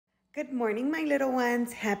Good morning, my little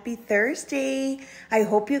ones. Happy Thursday. I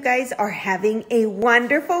hope you guys are having a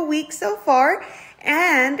wonderful week so far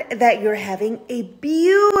and that you're having a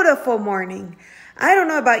beautiful morning. I don't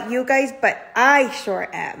know about you guys, but I sure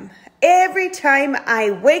am. Every time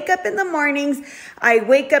I wake up in the mornings, I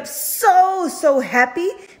wake up so happy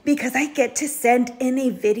because I get to send in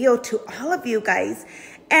a video to all of you guys.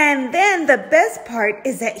 And then the best part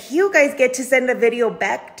is that you guys get to send a video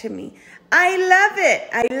back to me. I love it.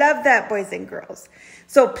 I love that, boys and girls.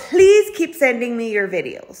 So please keep sending me your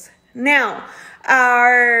videos. Now,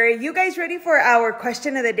 are you guys ready for our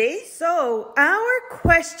question of the day? So our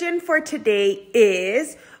question for today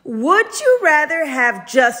is, would you rather have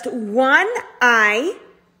just one eye?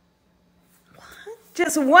 What?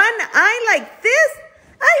 Just one eye like this?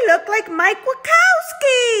 I look like Mike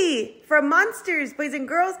Wachowski from Monsters, boys and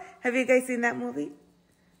girls. Have you guys seen that movie?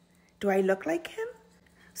 Do I look like him?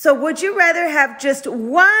 So would you rather have just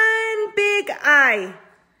one big eye?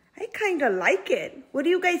 I kind of like it. What do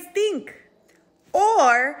you guys think?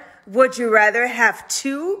 Or would you rather have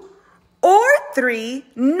 2 or 3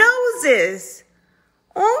 noses?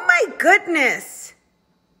 Oh my goodness.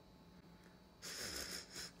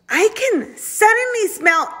 I can suddenly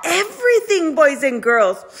smell everything, boys and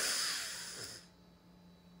girls.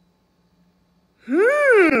 I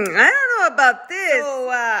don't know about this. So,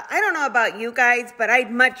 I don't know about you guys, but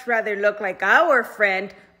I'd much rather look like our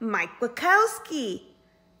friend, Mike Wachowski.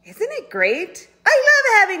 Isn't it great? I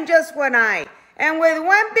love having just one eye. And with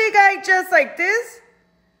one big eye just like this,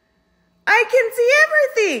 I can see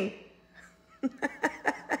everything.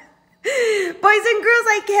 Boys and girls,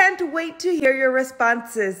 I can't wait to hear your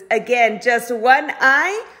responses. Again, just one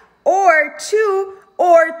eye or 2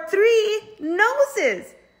 or 3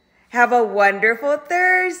 noses. Have a wonderful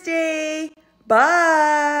Thursday.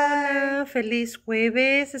 Bye. Hola, feliz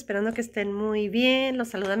jueves, esperando que estén muy bien.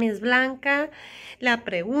 Los saluda Miss Blanca. La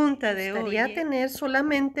pregunta de hoy, ¿gustaría tener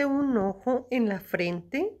solamente un ojo en la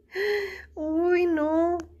frente? Uy,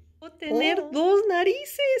 no. ¿O tener 2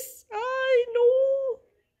 narices? Ay, no.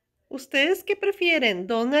 ¿Ustedes qué prefieren?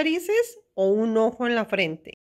 ¿2 narices o un ojo en la frente?